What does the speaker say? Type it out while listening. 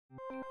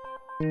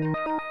I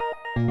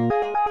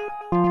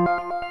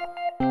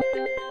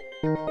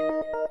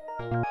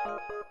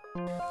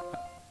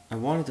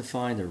wanted to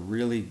find a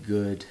really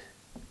good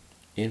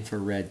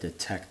infrared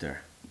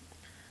detector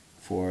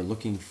for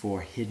looking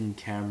for hidden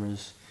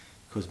cameras,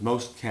 because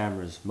most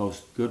cameras,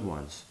 most good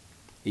ones,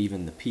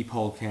 even the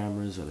peephole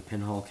cameras or the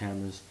pinhole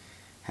cameras,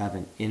 have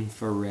an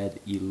infrared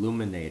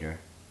illuminator.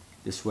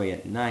 This way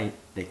at night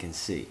they can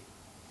see.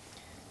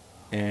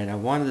 And I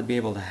wanted to be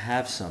able to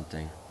have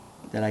something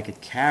that I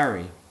could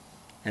carry,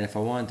 and if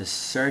I wanted to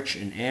search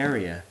an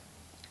area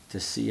to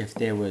see if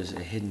there was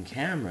a hidden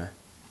camera,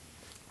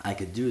 I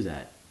could do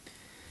that.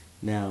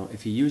 Now,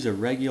 if you use a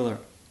regular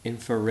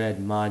infrared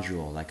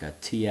module like a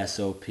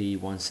TSOP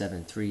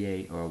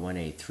 1738 or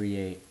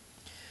 1838,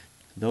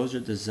 those are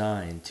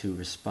designed to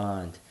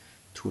respond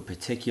to a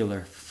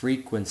particular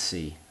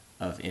frequency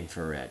of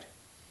infrared,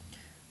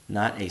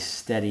 not a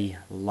steady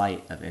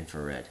light of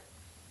infrared.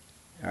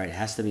 Alright, it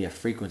has to be a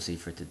frequency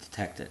for it to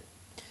detect it.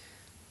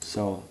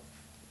 So,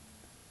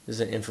 this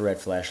is an infrared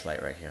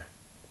flashlight right here.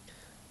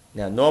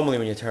 Now, normally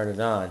when you turn it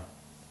on,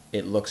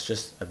 it looks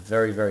just a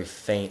very, very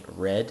faint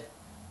red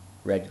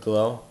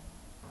glow.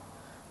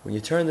 When you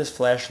turn this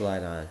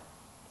flashlight on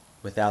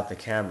without the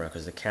camera,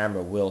 because the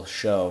camera will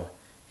show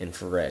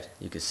infrared,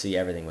 you can see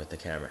everything with the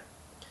camera.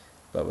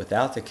 But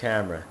without the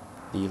camera,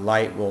 the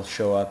light will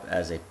show up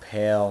as a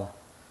pale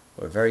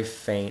or very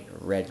faint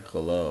red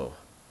glow.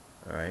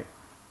 Alright?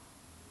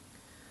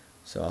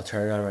 So I'll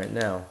turn it on right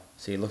now.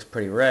 See, it looks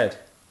pretty red,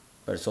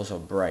 but it's also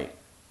bright.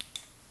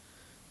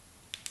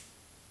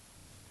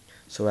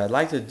 So what I'd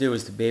like to do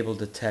is to be able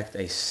to detect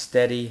a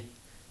steady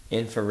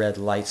infrared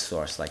light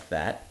source like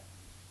that.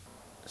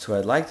 So what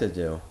I'd like to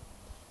do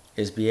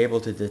is be able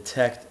to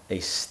detect a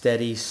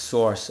steady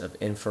source of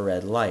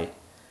infrared light,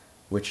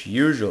 which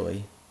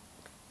usually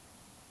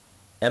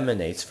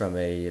emanates from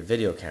a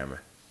video camera.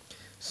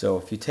 So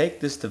if you take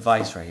this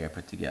device right here I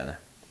put together,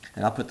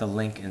 and I'll put the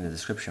link in the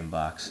description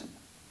box,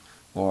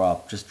 or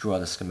I'll just draw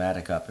the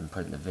schematic up and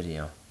put it in the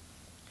video.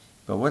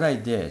 But what I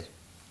did,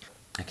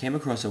 I came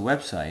across a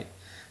website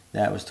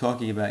that was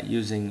talking about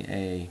using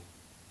a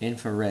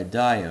infrared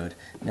diode.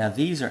 Now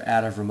these are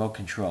out of remote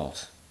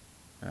controls.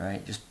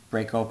 Alright, just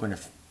break open a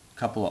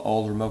couple of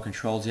old remote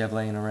controls you have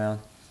laying around.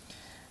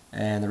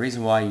 And the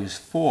reason why I use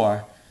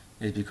 4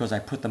 is because I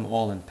put them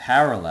all in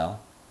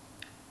parallel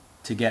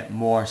to get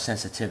more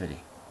sensitivity.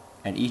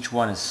 And each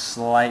one is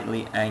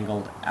slightly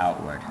angled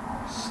outward.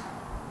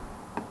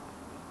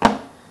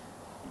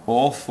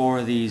 All 4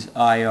 of these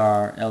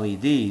IR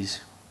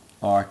LEDs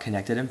are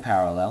connected in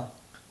parallel,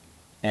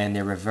 and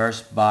they're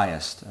reverse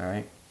biased.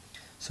 Alright,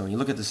 so when you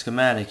look at the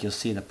schematic, you'll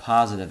see the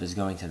positive is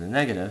going to the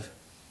negative,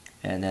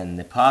 and then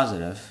the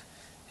positive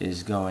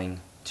is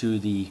going to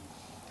the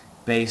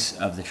base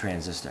of the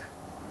transistor.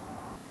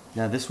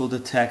 Now this will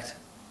detect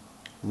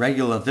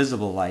regular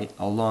visible light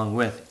along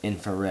with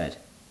infrared.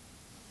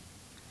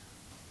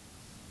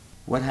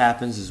 What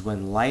happens is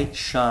when light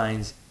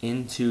shines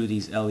into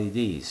these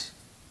LEDs,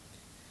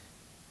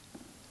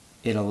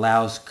 it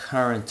allows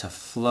current to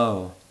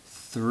flow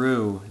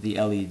through the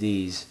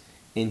LEDs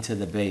into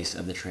the base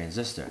of the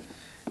transistor.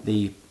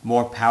 The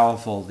more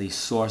powerful the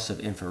source of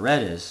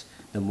infrared is,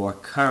 the more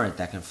current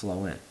that can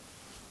flow in.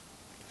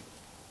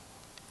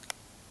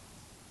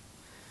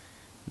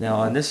 Now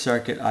on this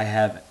circuit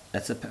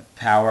that's a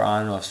power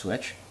on and off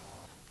switch.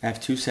 I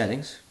have 2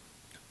 settings.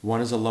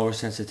 One is a lower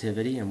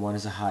sensitivity and one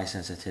is a high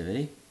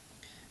sensitivity.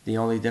 The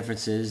only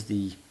difference is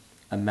the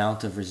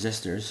amount of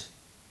resistors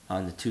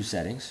on the 2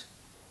 settings.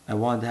 I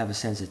wanted to have a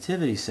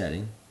sensitivity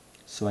setting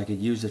so I could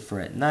use it for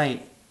at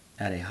night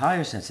at a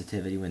higher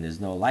sensitivity when there's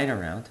no light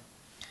around,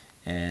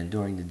 and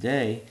during the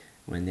day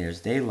when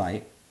there's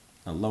daylight,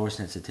 a lower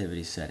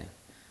sensitivity setting.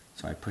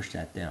 So I push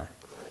that down.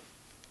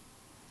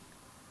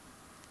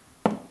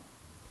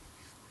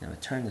 Now I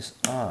turn this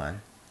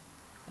on.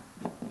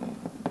 You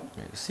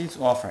see it's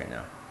off right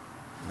now.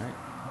 Right?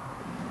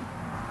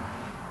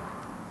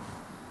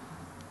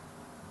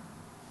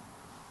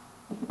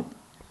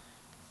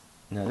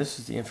 Now this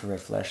is the infrared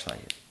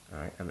flashlight.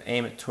 Alright, I'm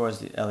aiming it towards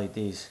the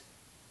LEDs.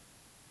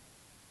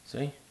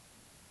 See?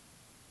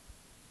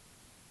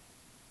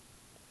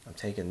 I'm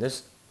taking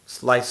this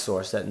light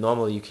source that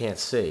normally you can't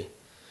see.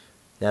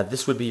 Now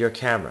this would be your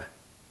camera.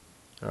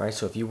 Alright,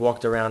 so if you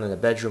walked around in a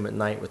bedroom at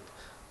night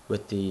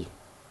with the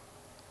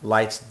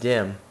lights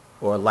dim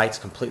or lights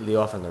completely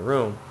off in the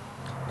room,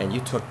 and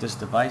you took this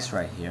device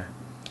right here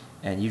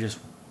and you just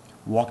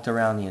walked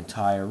around the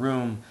entire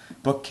room,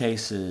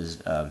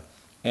 bookcases,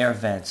 air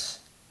vents,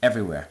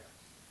 everywhere,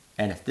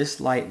 and if this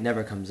light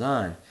never comes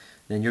on,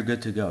 then you're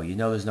good to go. You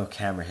know there's no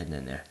camera hidden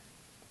in there,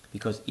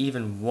 because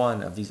even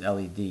one of these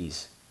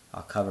LEDs,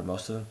 I'll cover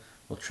most of them,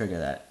 will trigger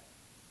that.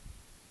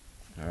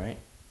 Alright,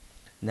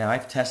 now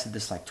I've tested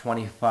this like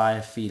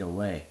 25 feet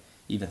away,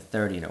 even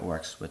 30, and it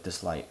works with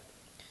this light.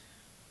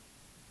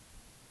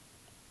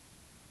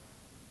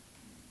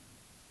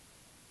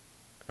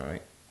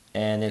 Alright,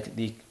 and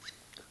the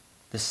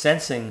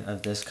sensing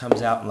of this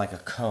comes out in like a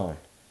cone.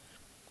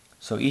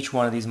 So each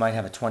one of these might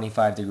have a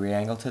 25-degree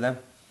angle to them.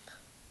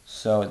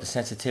 So the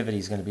sensitivity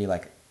is going to be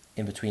like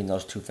in between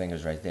those two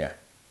fingers right there.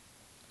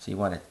 So you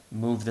want to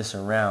move this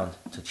around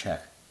to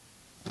check.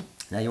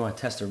 Now you want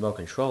to test the remote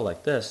control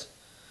like this.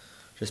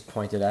 Just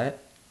point it at it.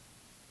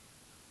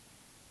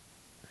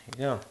 There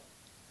you go.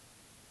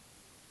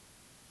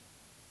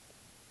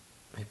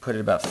 You put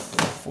it about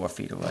 4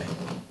 feet away,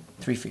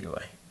 3 feet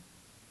away.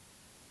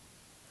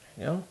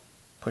 There you go.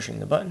 Pushing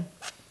the button.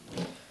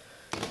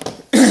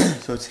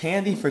 So it's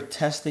handy for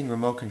testing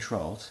remote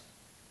controls,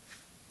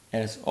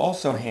 and it's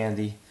also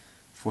handy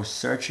for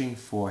searching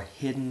for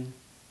hidden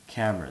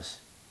cameras.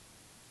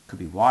 Could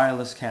be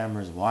wireless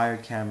cameras,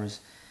 wired cameras.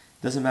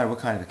 Doesn't matter what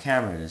kind of a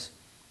camera it is,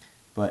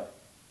 but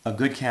a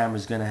good camera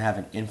is going to have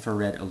an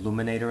infrared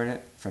illuminator in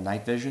it for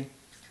night vision,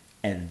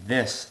 and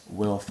this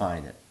will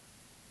find it.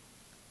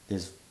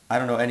 I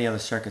don't know any other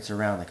circuits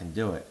around that can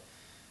do it,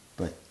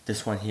 but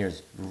this one here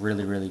is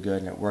really, really good,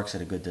 and it works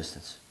at a good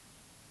distance.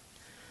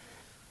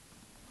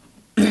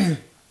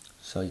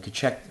 So you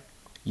could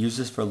use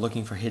this for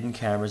looking for hidden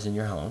cameras in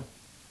your home,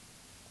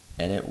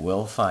 and it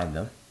will find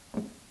them.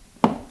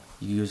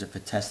 You use it for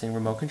testing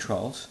remote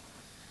controls,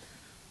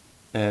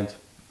 and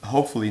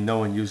hopefully no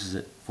one uses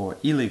it for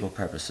illegal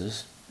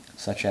purposes,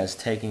 such as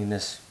taking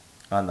this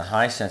on the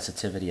high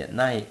sensitivity at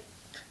night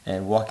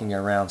and walking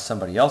around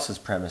somebody else's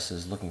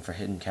premises looking for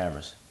hidden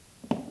cameras.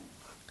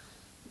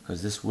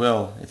 Because this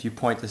will, if you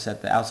point this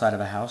at the outside of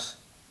a house,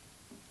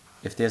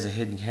 if there's a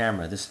hidden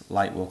camera, this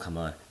light will come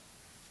on.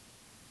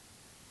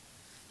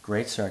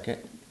 Great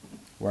circuit,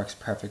 works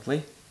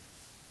perfectly,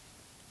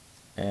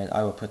 and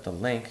I will put the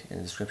link in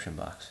the description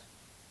box.